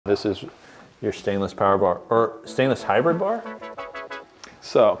This is your stainless power bar, or stainless hybrid bar?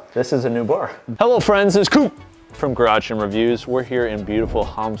 So, this is a new bar. Hello friends, it's Coop from Garage Gym Reviews. We're here in beautiful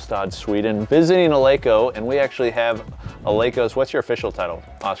Halmstad, Sweden, visiting Eleiko, and we actually have Eleiko's, what's your official title,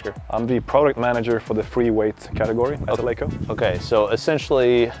 Oscar? I'm the product manager for the free weight category at Eleiko. Okay, so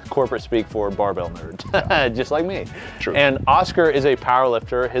essentially corporate speak for barbell nerd, yeah. Just like me. True. And Oscar is a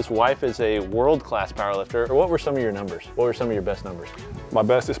powerlifter. His wife is a world-class powerlifter. What were some of your numbers? What were some of your best numbers? My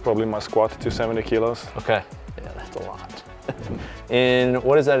best is probably my squat, 270 kilos. Okay, yeah, that's a lot. And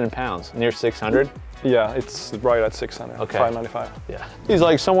what is that in pounds? Near 600? Yeah, it's right at 600, okay. 595. Yeah, he's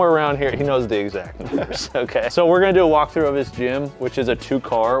like somewhere around here. He knows the exact numbers. Okay, so we're gonna do a walkthrough of his gym, which is a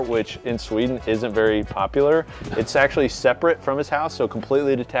 2-car, which in Sweden isn't very popular. It's actually separate from his house, so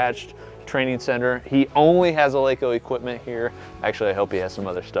completely detached training center. He only has Eleiko equipment here. Actually, I hope he has some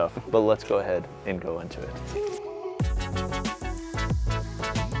other stuff, but let's go ahead and go into it.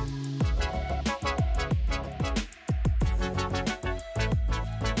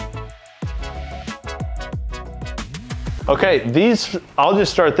 Okay, these, I'll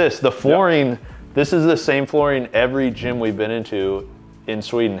just start this. The flooring, yep. This is the same flooring every gym we've been into in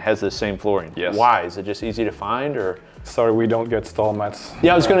Sweden has the same flooring. Yes. Why? Is it just easy to find, or? Sorry, we don't get stall mats.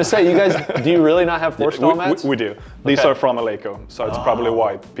 Yeah, I was gonna say, you guys, do you really not have floor stall mats? We do. These are from Eleiko, so it's probably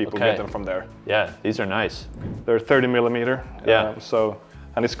why people get them from there. Yeah, these are nice. They're 30 millimeter. Yeah.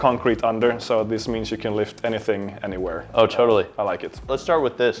 And it's concrete under, so this means you can lift anything, anywhere. Oh, totally. I like it. Let's start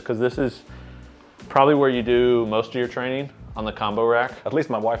with this, because this is probably where you do most of your training, on the combo rack. At least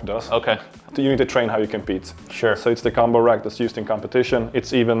my wife does. Okay. You need to train how you compete. Sure. So it's the combo rack that's used in competition.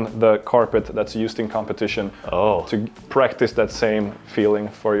 It's even the carpet that's used in competition to practice that same feeling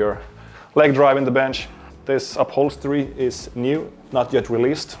for your leg drive in the bench. This upholstery is new, not yet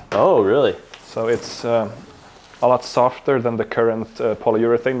released. Oh, really? So it's a lot softer than the current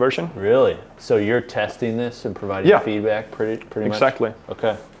polyurethane version. Really? So you're testing this and providing feedback pretty much? Exactly.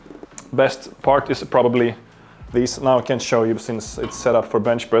 Okay. Best part is probably these. Now I can't show you since it's set up for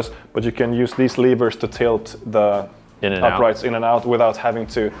bench press, but you can use these levers to tilt the uprights in and out without having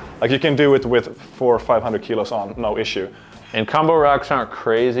to, like you can do it with 400 or 500 kilos on, no issue. And combo racks aren't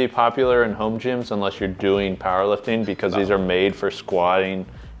crazy popular in home gyms unless you're doing powerlifting, because these are made for squatting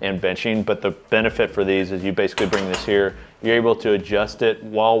and benching, but the benefit for these is you basically bring this here, you're able to adjust it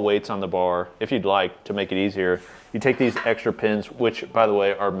while weight's on the bar, if you'd like, to make it easier. You take these extra pins, which by the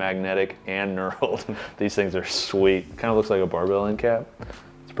way are magnetic and knurled. These things are sweet. Kind of looks like a barbell end cap.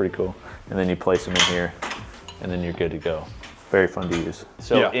 It's pretty cool. And then you place them in here and then you're good to go. Very fun to use.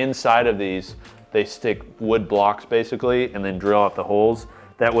 So inside of these, they stick wood blocks basically and then drill out the holes.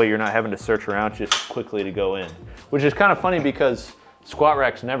 That way you're not having to search around just quickly to go in, which is kind of funny because squat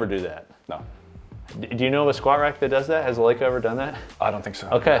racks never do that. No. Do you know of a squat rack that does that? Has Eleiko ever done that? I don't think so.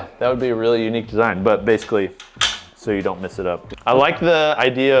 Okay, that would be a really unique design, but basically, so you don't miss it up. I like the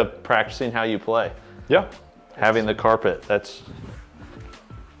idea of practicing how you play. Yeah. Having the carpet,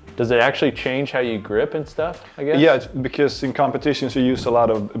 does it actually change how you grip and stuff, I guess? Yeah, because in competitions you use a lot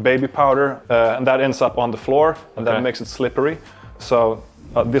of baby powder and that ends up on the floor and that makes it slippery. So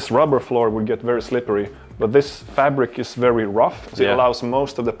this rubber floor would get very slippery, but this fabric is very rough, so it allows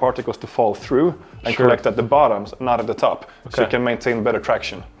most of the particles to fall through and collect at the bottoms, not at the top, so you can maintain better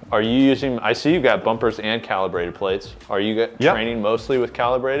traction. Are you using, I see you've got bumpers and calibrated plates. Are you training mostly with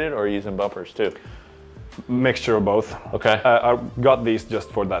calibrated or are you using bumpers too? Mixture of both. Okay. I got these just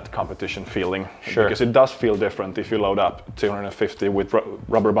for that competition feeling. Sure. Because it does feel different if you load up 250 with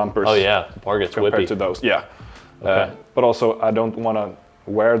rubber bumpers. Oh yeah, the bar gets compared whippy. to those, yeah. Okay. But also I don't want to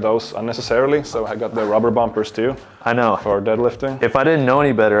wear those unnecessarily, so I got the rubber bumpers too. I know. For deadlifting. If I didn't know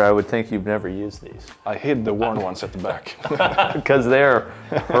any better, I would think you've never used these. I hid the worn ones at the back. Because they're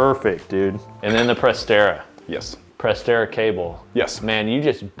perfect, dude. And then the Prestera. Yes. Prestera cable. Yes. Man, you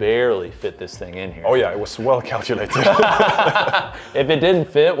just barely fit this thing in here. Oh yeah, it was well calculated. If it didn't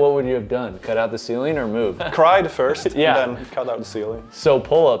fit, what would you have done? Cut out the ceiling or move? Cried first, and then cut out the ceiling. So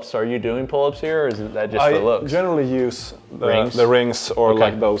pull-ups, are you doing pull-ups here, or is that just for looks? I generally use the rings or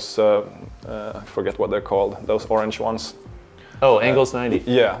like those, I forget what they're called, those orange ones. Oh, Angles 90.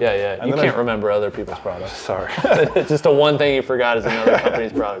 Yeah. Yeah, yeah. You can't remember other people's products. Sorry. It's just the one thing you forgot is another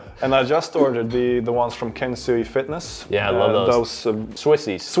company's product. And I just ordered the ones from Kensui Fitness. Yeah, I love those.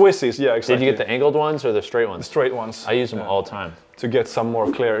 Swissies. Swissies, yeah, exactly. Did you get the angled ones or the straight ones? The straight ones. I use them all the time. To get some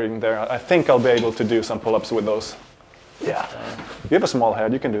more clearing there. I think I'll be able to do some pull-ups with those. Yeah. You have a small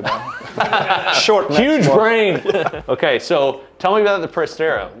head, you can do that. Short neck. Huge brain. Okay, so tell me about the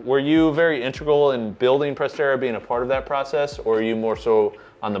Prestera. Were you very integral in building Prestera, being a part of that process, or are you more so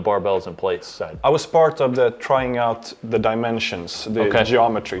on the barbells and plates side? I was part of the trying out the dimensions, the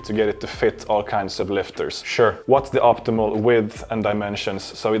geometry to get it to fit all kinds of lifters. Sure. What's the optimal width and dimensions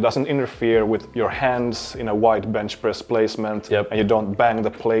so it doesn't interfere with your hands in a wide bench press placement, and you don't bang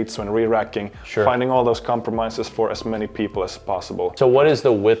the plates when re-racking. Sure. Finding all those compromises for as many people as possible. So what is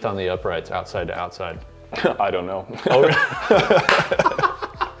the width on the uprights outside to outside? I don't know. Oh, really?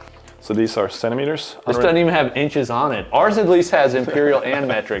 So these are centimeters. This doesn't even have inches on it. Ours at least has imperial and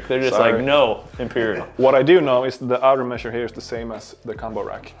metric. They're just like, no, imperial. What I do know is the outer measure here is the same as the combo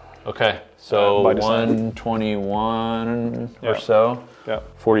rack. Okay, so 121 or so. Yeah.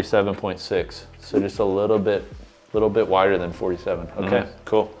 47.6. So just a little bit wider than 47. Okay,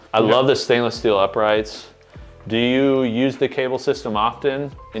 cool. I love the stainless steel uprights. Do you use the cable system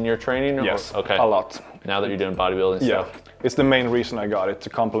often in your training? Yes, okay. A lot. Now that you're doing bodybuilding stuff? It's the main reason I got it, to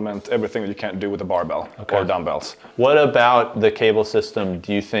complement everything that you can't do with a barbell or dumbbells. What about the cable system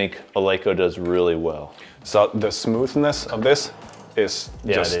do you think Eleiko does really well? So the smoothness of this is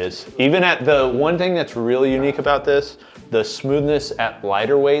just... it is. Even at the one thing that's really unique about this, the smoothness at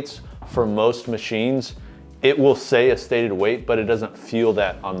lighter weights for most machines, it will say a stated weight, but it doesn't feel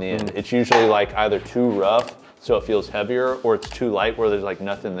that on the end. It's usually like either too rough, so it feels heavier, or it's too light where there's like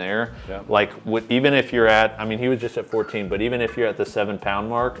nothing there. Yeah. Like even if you're at, I mean, he was just at 14, but even if you're at the 7 pound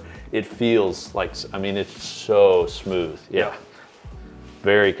mark, it feels like, I mean, it's so smooth. Yeah.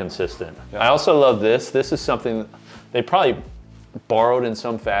 Very consistent. Yeah. I also love this. This is something they probably borrowed in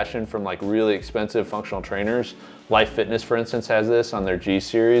some fashion from like really expensive functional trainers. Life Fitness, for instance, has this on their G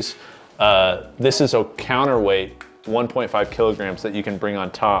series. This is a counterweight, 1.5 kilograms that you can bring on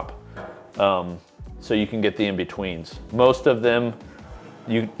top. So you can get the in-betweens. Most of them,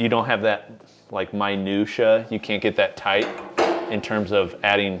 you don't have that like minutia. You can't get that tight in terms of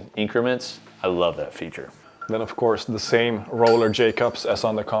adding increments. I love that feature. Then of course the same roller J-cups as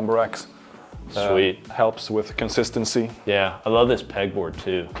on the combo racks. Sweet. Helps with consistency. Yeah, I love this pegboard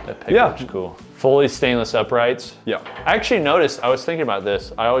too. That pegboard's cool. Fully stainless uprights. Yeah. I actually noticed, I was thinking about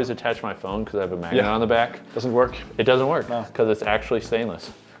this, I always attach my phone because I have a magnet on the back. Doesn't work. It doesn't work because it's actually stainless.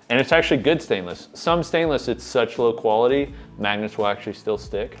 And it's actually good stainless. Some stainless, it's such low quality, magnets will actually still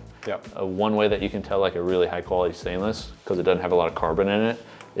stick. Yeah. One way that you can tell like a really high quality stainless, because it doesn't have a lot of carbon in it,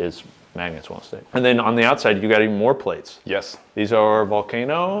 is magnets won't stick. And then on the outside, you got even more plates. Yes. These are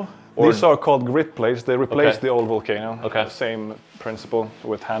Volcano? These are called grit plates. They replaced the old Volcano. Okay. Same principle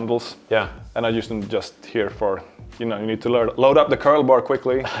with handles. Yeah. And I use them just here for, you know, you need to load up the curl bar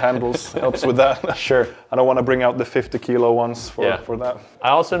quickly. Handles helps with that. Sure. I don't want to bring out the 50 kilo ones for that. I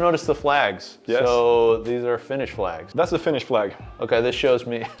also noticed the flags. Yes. So these are Finnish flags. That's the Finnish flag. Okay, this shows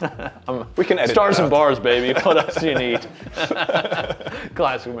me. We can edit stars that and bars, baby. What else do you need?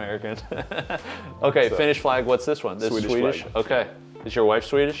 Classic American. Okay, so, Finnish flag. What's this one? This Swedish? Flag. Okay. Is your wife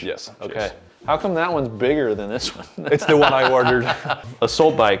Swedish? Yes. Okay. Is. How come that one's bigger than this one? It's the one I ordered.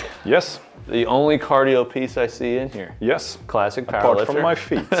 Assault bike. Yes. The only cardio piece I see in here. Yes. Classic powerlifter. Apart from my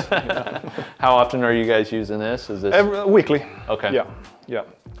feet. How often are you guys using this? Is this weekly? Okay. Yeah. Yeah.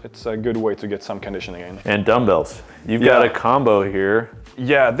 It's a good way to get some conditioning in. And dumbbells. You've got a combo here.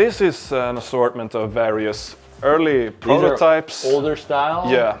 Yeah, this is an assortment of various early prototypes. These are older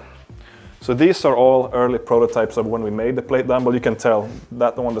style? Yeah. So these are all early prototypes of when we made the plate dumbbell. You can tell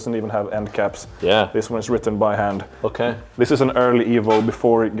that one doesn't even have end caps. Yeah. This one is written by hand. Okay. This is an early Evo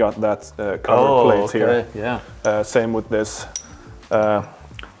before it got that cover plate here. Yeah. Same with this.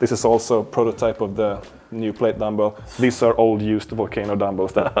 This is also a prototype of the new plate dumbbell. These are old used Volcano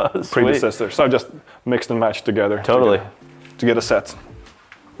dumbbells that predecessors. So I just mixed and matched together. Totally. To get a set.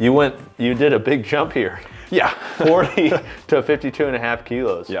 You did a big jump here. Yeah. 40 to 52.5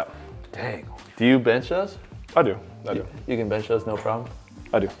 kilos. Yeah. Dang. Do you bench those? I do. You can bench those, no problem?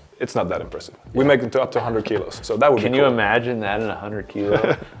 I do. It's not that impressive. We make them to up to 100 kilos, so that would be cool. Can you imagine that in 100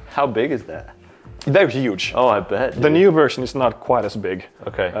 kilo? How big is that? They're huge. Oh, I bet. The new version is not quite as big.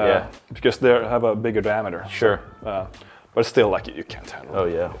 Okay, because they have a bigger diameter. Sure. But still, like, you can't handle it. Oh,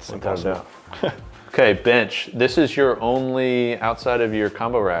 yeah. It's impossible. Okay, bench. This is your only, outside of your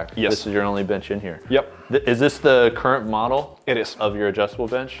combo rack, yes. This is your only bench in here. Yep. Is this the current model? It is. Of your adjustable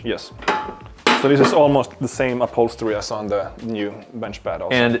bench? Yes. So this is almost the same upholstery as on the new bench pad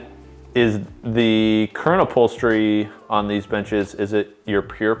also. And is the current upholstery on these benches, is it your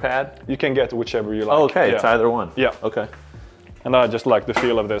pure pad? You can get whichever you like. Oh, okay, it's either one. Yeah. Okay. And I just like the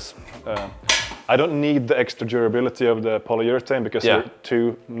feel of this. I don't need the extra durability of the polyurethane because there are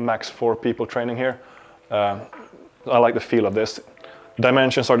 2, max 4 people training here. I like the feel of this.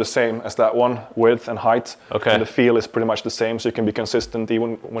 Dimensions are the same as that one, width and height. Okay. And the feel is pretty much the same, so you can be consistent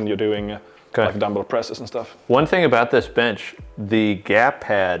even when you're doing like dumbbell presses and stuff. One thing about this bench, the gap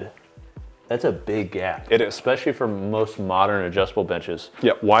pad, that's a big gap. It is. Especially for most modern adjustable benches.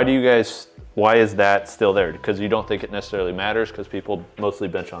 Yep. Why is that still there? Because you don't think it necessarily matters because people mostly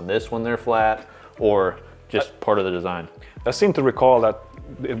bench on this when they're flat, or just part of the design? I seem to recall that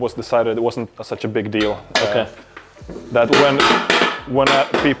it was decided it wasn't such a big deal. Okay. That when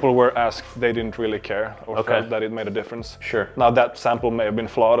people were asked, they didn't really care or felt that it made a difference. Sure. Now that sample may have been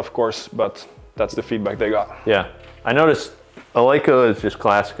flawed, of course, but that's the feedback they got. Yeah. I noticed Eleiko is just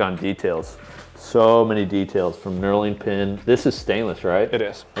classic on details. So many details from knurling pin. This is stainless, right? It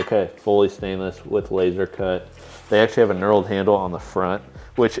is. Okay, fully stainless with laser cut. They actually have a knurled handle on the front,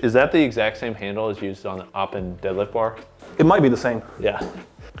 which is that the exact same handle as used on the op and deadlift bar? It might be the same. Yeah.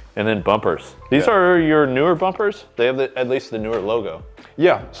 And then bumpers. These are your newer bumpers? They have at least the newer logo.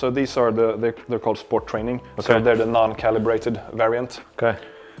 Yeah, so these are they're called sport training. Okay. So they're the non-calibrated variant. Okay.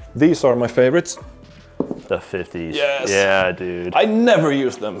 These are my favorites. The 50s. Yes. Yeah, dude. I never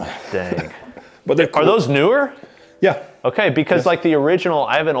use them. Dang. But they're cool. Are those newer? Yeah. Okay, because like the original,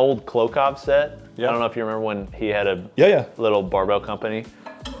 I have an old Klokov set. Yeah. I don't know if you remember when he had a little barbell company.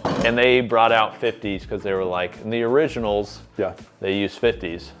 And they brought out 50s because they were like, in the originals, they use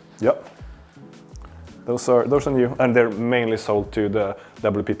 50s. Yep. Those are new, and they're mainly sold to the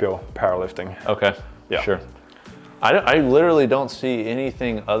WPPO powerlifting. Okay, yeah, sure. I literally don't see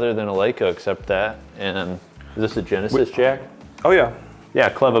anything other than Eleiko except that. And is this a Genesis jack? Oh yeah. Yeah,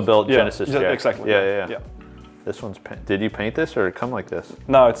 Cleva built Genesis jack. Exactly. Yeah. This one's, did you paint this or did it come like this?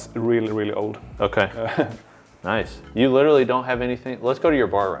 No, it's really, really old. Okay. Nice. You literally don't have anything. Let's go to your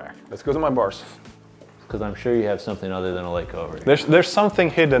bar rack. Let's go to my bars. Because I'm sure you have something other than Eleiko over here. There's something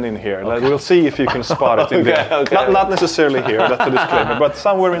hidden in here. Okay. We'll see if you can spot it in there. Not necessarily here, that's a disclaimer, but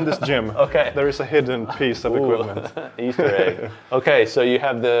somewhere in this gym, there is a hidden piece of equipment. Easter egg. Okay, so you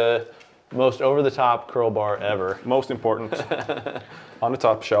have the most over-the-top curl bar ever. Most important. On the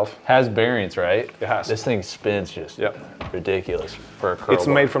top shelf. Has bearings, right? It has. This thing spins just ridiculous for a curl bar. It's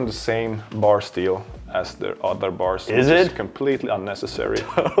made from the same bar steel as their other bars. Is it? It's completely unnecessary,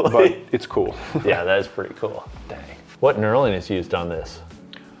 totally. But it's cool. Yeah, that is pretty cool. Dang. What knurling is used on this?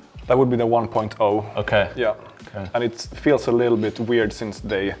 That would be the 1.0. Okay. Yeah. Okay. And it feels a little bit weird since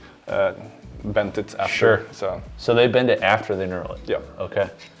they bent it after. Sure. So they bend it after they knurl it? Yeah. Okay.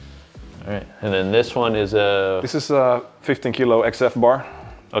 All right. And then this one is a... This is a 15 kilo XF bar.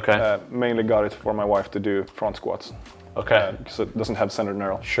 Okay. Mainly got it for my wife to do front squats. Okay. Because it doesn't have center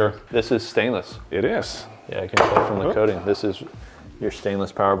knurl. Sure. This is stainless. It is. Yeah, I can tell from the coating. This is your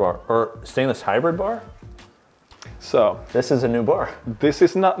stainless power bar, or stainless hybrid bar? So. This is a new bar. This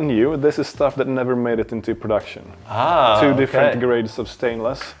is not new. This is stuff that never made it into production. Ah, Two different grades of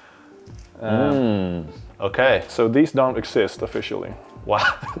stainless. Okay. So these don't exist officially.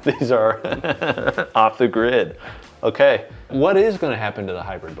 Wow, these are off the grid. Okay. What is going to happen to the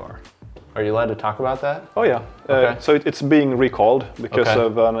hybrid bar? Are you allowed to talk about that? Oh yeah. Okay. So it's being recalled because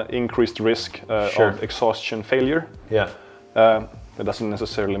of an increased risk of exhaustion failure. Yeah. That doesn't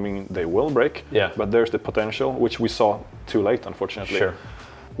necessarily mean they will break. Yeah. But there's the potential, which we saw too late, unfortunately. Sure.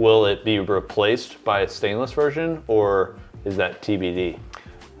 Will it be replaced by a stainless version, or is that TBD?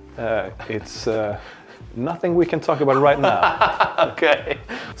 It's nothing we can talk about right now. Okay.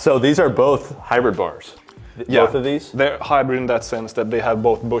 So these are both hybrid bars. Both of these? They're hybrid in that sense that they have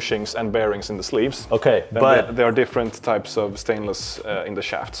both bushings and bearings in the sleeves. Okay, but there are different types of stainless in the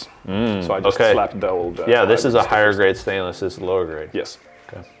shafts. So I just slapped the old. Yeah, this is a higher grade stainless. This is lower grade. Yes.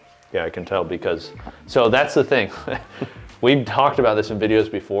 Okay. Yeah, I can tell because. So that's the thing. We've talked about this in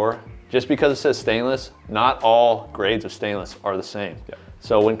videos before. Just because it says stainless, not all grades of stainless are the same. Yeah.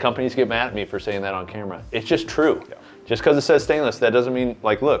 So when companies get mad at me for saying that on camera, it's just true. Yeah. Just because it says stainless, that doesn't mean,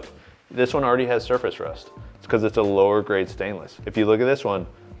 like, look, this one already has surface rust. It's because it's a lower grade stainless. If you look at this one,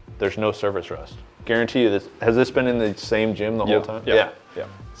 there's no surface rust. Guarantee you this, has this been in the same gym the whole time? Yeah.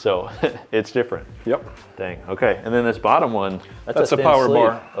 So it's different. Yep. Dang, okay. And then this bottom one, that's a power sleeve.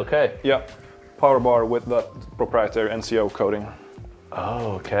 bar. Okay. Yeah, power bar with that proprietary NCO coating.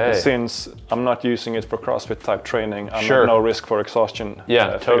 Oh, okay. Since I'm not using it for CrossFit type training, I'm at no risk for exhaustion.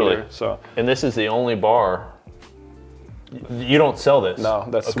 Yeah, totally. Failure, so. And this is the only bar. You don't sell this? No,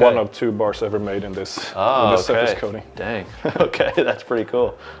 that's one of 2 bars ever made in this, with this surface coating. Dang, okay, that's pretty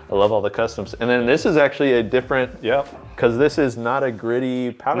cool. I love all the customs. And then this is actually a different, because this is not a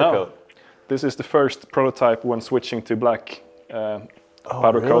gritty powder coat. This is the first prototype when switching to black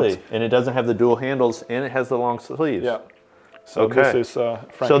powder coat. And it doesn't have the dual handles and it has the long sleeves. Yeah. So this is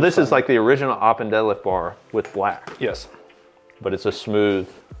so this is like the original op and deadlift bar with black. Yes. But it's a smooth.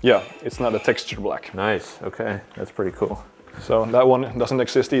 Yeah, it's not a textured black. Nice, okay, that's pretty cool. So that one doesn't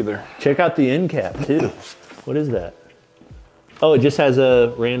exist either. Check out the end cap too. What is that? Oh, it just has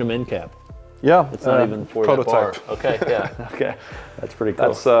a random end cap. Yeah, it's not even for prototype. That bar. Okay, yeah, okay, that's pretty cool.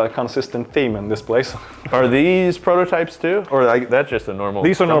 That's a consistent theme in this place. Are these prototypes too, or that's just a normal?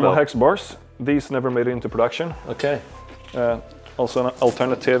 These are dumbbell? normal hex bars. These never made it into production. Okay. Also an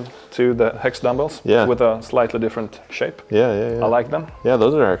alternative to the hex dumbbells. Yeah. With a slightly different shape. Yeah, yeah, yeah. I like them. Yeah,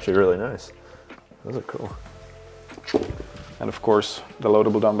 those are actually really nice. Those are cool. And of course, the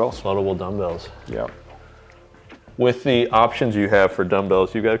loadable dumbbells. Loadable dumbbells. Yeah. With the options you have for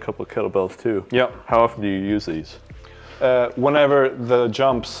dumbbells, you got a couple of kettlebells too. Yeah. How often do you use these? Whenever the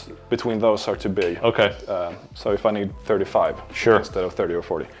jumps between those are too big. Okay. So if I need 35 sure. instead of 30 or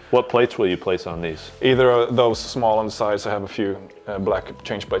 40. What plates will you place on these? Either of those small on the sides. I have a few black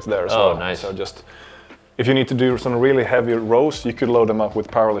change plates there as well. Oh, nice. So just, if you need to do some really heavy rows, you could load them up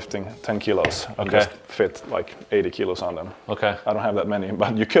with powerlifting 10 kilos. And Okay. just fit like 80 kilos on them. Okay. I don't have that many,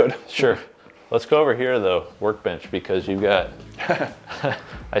 but you could. Sure. Let's go over here though, workbench, because you've got,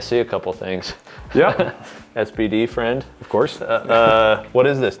 I see a couple things. Yeah. SPD friend. Of course. What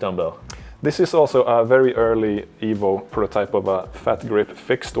is this dumbbell? This is also a very early Evo prototype of a fat grip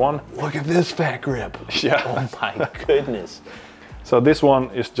fixed one. Look at this fat grip. Yeah. Oh my goodness. So this one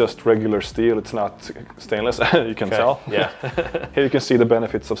is just regular steel. It's not stainless, you can tell. Yeah. Here you can see the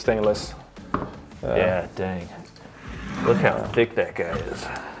benefits of stainless. Yeah, dang. Look how thick that guy is.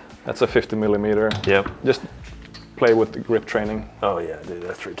 That's a 50 millimeter. Yep. Just play with the grip training. Oh yeah, dude,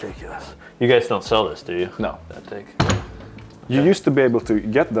 that's ridiculous. You guys don't sell this, do you? No. That thick. You used to be able to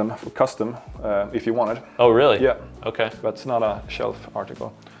get them for custom if you wanted. Oh really? Yeah. Okay. But it's not a shelf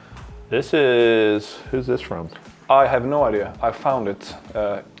article. This is, who's this from? I have no idea. I found it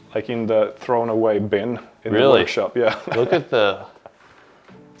like in the thrown away bin in the workshop. Yeah. Look at the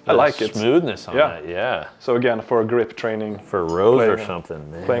I like it. Smoothness on that, yeah. So again, for grip training. For rows or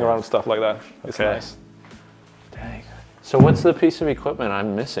something, man. Playing around with stuff like that. It's nice. Dang. So what's the piece of equipment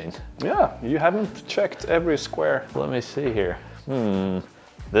I'm missing? Yeah, you haven't checked every square. Let me see here.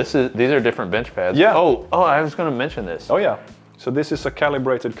 These are different bench pads. Yeah. Oh, I was going to mention this. Oh yeah. So this is a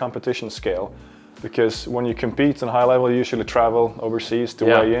calibrated competition scale, because when you compete on high level, you usually travel overseas to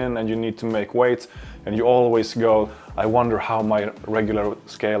weigh in, and you need to make weight, and you always go, I wonder how my regular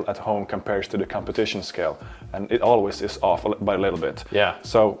scale at home compares to the competition scale, and it always is off by a little bit. Yeah.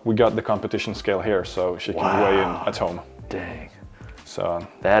 So we got the competition scale here, so she can weigh in at home. Dang. So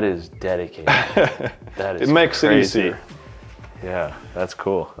that is dedicated. That is it makes crazy. it easier. Yeah, that's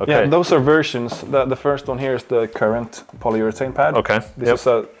cool. Okay. Yeah, those are versions. The first one here is the current polyurethane pad. Okay. This is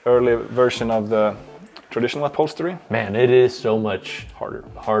an early version of the traditional upholstery. Man, it is so much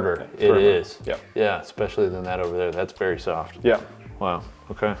harder. Yeah, it is. Yeah. Yeah, especially than that over there. That's very soft. Yeah. Wow.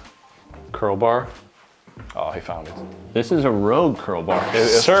 Okay. Curl bar. Oh, he found it. This is a Rogue curl bar.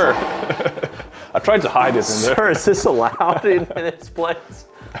 Sir. I tried to hide it in there. Sir, is this allowed in this place?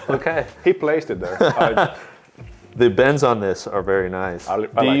 Okay. He placed it there. The bends on this are very nice.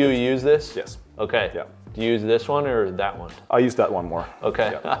 Do you use this? Yes. Okay. Yeah. Do you use this one or that one? I use that one more.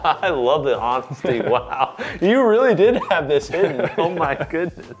 Okay. Yeah. I love the honesty. Wow. You really did have this hidden. Oh my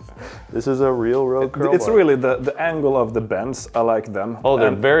goodness. This is a real Rogue curl It's bar. really the angle of the bends. I like them. Oh,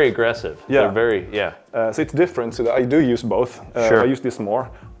 they're very aggressive. Yeah. They're very, yeah. So it's different. So I do use both. Sure. I use this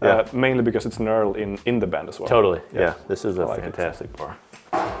more, mainly because it's knurled in the bend as well. Totally. Yeah. This is a like fantastic bar.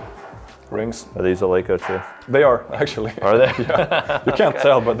 Rings. Are these Eleiko too? They are, actually. Are they? Yeah. You can't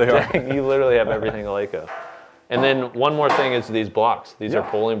tell, but they are. Dang, you literally have everything Eleiko. And then one more thing is these blocks. These are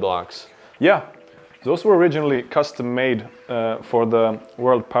pulling blocks. Yeah. Those were originally custom made for the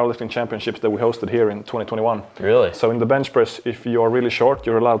World Powerlifting Championships that we hosted here in 2021. Really? So in the bench press, if you're really short,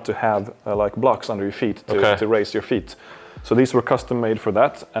 you're allowed to have like blocks under your feet to raise your feet. So these were custom made for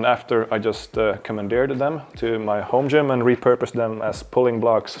that, and after I just commandeered them to my home gym and repurposed them as pulling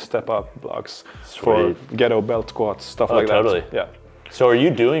blocks, step-up blocks for ghetto belt squats, stuff like that. Totally. Yeah. So are you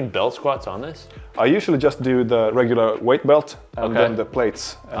doing belt squats on this? I usually just do the regular weight belt and then the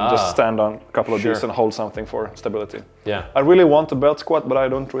plates, and just stand on a couple of these and hold something for stability. Yeah. I really want a belt squat, but I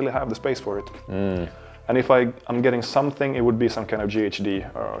don't really have the space for it. And if I'm getting something, it would be some kind of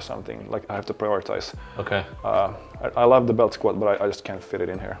GHD or something, like I have to prioritize. Okay. I love the belt squat, but I just can't fit it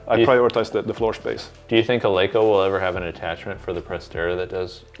in here. I prioritize the floor space. Do you think Eleiko will ever have an attachment for the Prestera that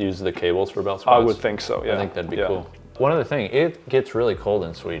does use the cables for belt squats? I would think so, yeah. I think that'd be cool. One other thing, it gets really cold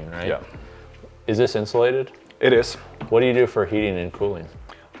in Sweden, right? Yeah. Is this insulated? It is. What do you do for heating and cooling?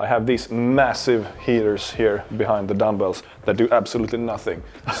 I have these massive heaters here behind the dumbbells that do absolutely nothing.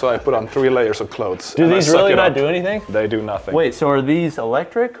 So I put on 3 layers of clothes. Do these really not do anything? They do nothing. Wait, so are these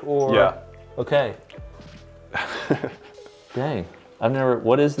electric or? Yeah. Okay. Dang, I've never.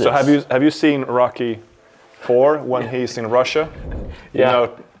 What is this? So have you seen Rocky 4 when he's in Russia? Yeah. You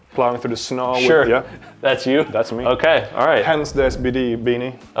know, plowing through the snow. Sure. Yeah. That's you? That's me. Okay, all right. Hence the SBD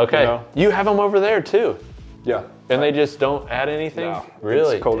beanie. Okay. You know? You have them over there too. Yeah. And they just don't add anything? No,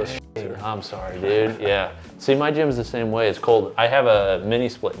 Really? It's cold as shit here. I'm sorry, dude. Yeah. See, my gym's the same way. It's cold. I have a mini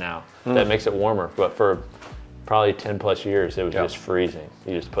split now that makes it warmer, but for probably 10 plus years, it was just freezing.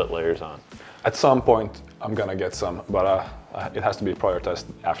 You just put layers on. At some point, I'm gonna get some, but it has to be prioritized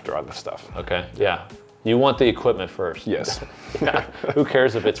after other stuff. Okay, yeah. You want the equipment first. Yes. Yeah. Who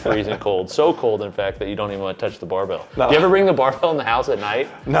cares if it's freezing cold? So cold, in fact, that you don't even want to touch the barbell. No. Do you ever bring the barbell in the house at night?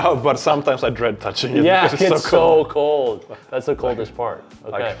 No, but sometimes I dread touching it. Yeah, because it's so cold. That's the coldest part.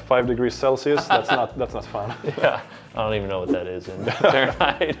 Okay. Like 5 degrees Celsius, that's not fun. Yeah, I don't even know what that is in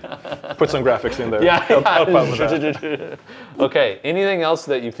Fahrenheit. Put some graphics in there. Yeah. Help out with that. Okay, anything else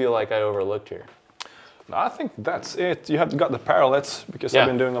that you feel like I overlooked here? I think that's it. You have got the parallettes because Yeah. I've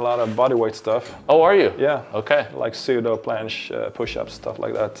been doing a lot of bodyweight stuff. Oh, are you? Yeah. Okay. Like pseudo planche, push-ups, stuff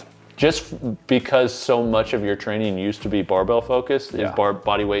like that. Just because so much of your training used to be barbell focused, is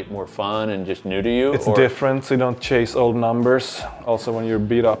body weight more fun and just new to you? It's different, so you don't chase old numbers. Also, when you're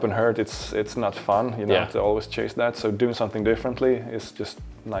beat up and hurt, it's not fun. You don't have to always chase that. So doing something differently is just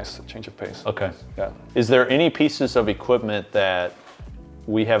nice change of pace. Okay. Yeah. Is there any pieces of equipment that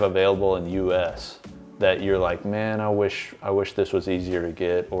we have available in the US that you're like, man, I wish this was easier to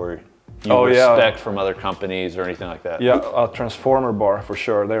get, or you respect from other companies or anything like that? Yeah, a transformer bar for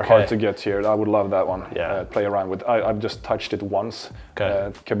sure. They're hard to get here. I would love that one. Yeah. Play around with. I've just touched it once.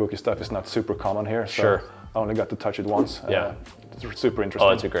 Okay. Kabuki stuff is not super common here, so Sure. I only got to touch it once. Yeah. It's super interesting.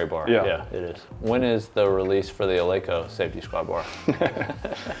 Oh, it's a great bar. Yeah, it is. When is the release for the Eleiko Safety Squad bar?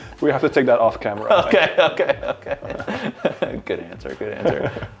 We have to take that off camera. Okay. Good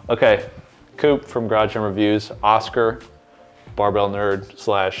answer. Okay, Coop from Garage Gym Reviews. Oscar, barbell nerd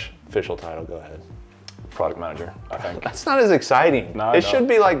 / official title. Go ahead. Product manager, I think. That's not as exciting. No, it should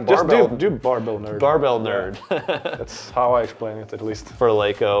be like barbell. Just do barbell nerd. Barbell nerd. That's how I explain it, at least. For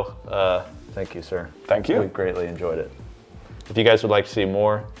Eleiko. Thank you, sir. Thank you. We greatly enjoyed it. If you guys would like to see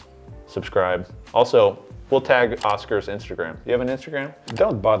more, subscribe. Also, we'll tag Oscar's Instagram. You have an Instagram?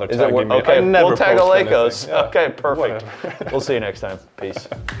 Don't bother tagging me. Okay, I never we'll tag post Eleiko's. anything. Yeah, Okay, perfect. whatever. We'll see you next time. Peace.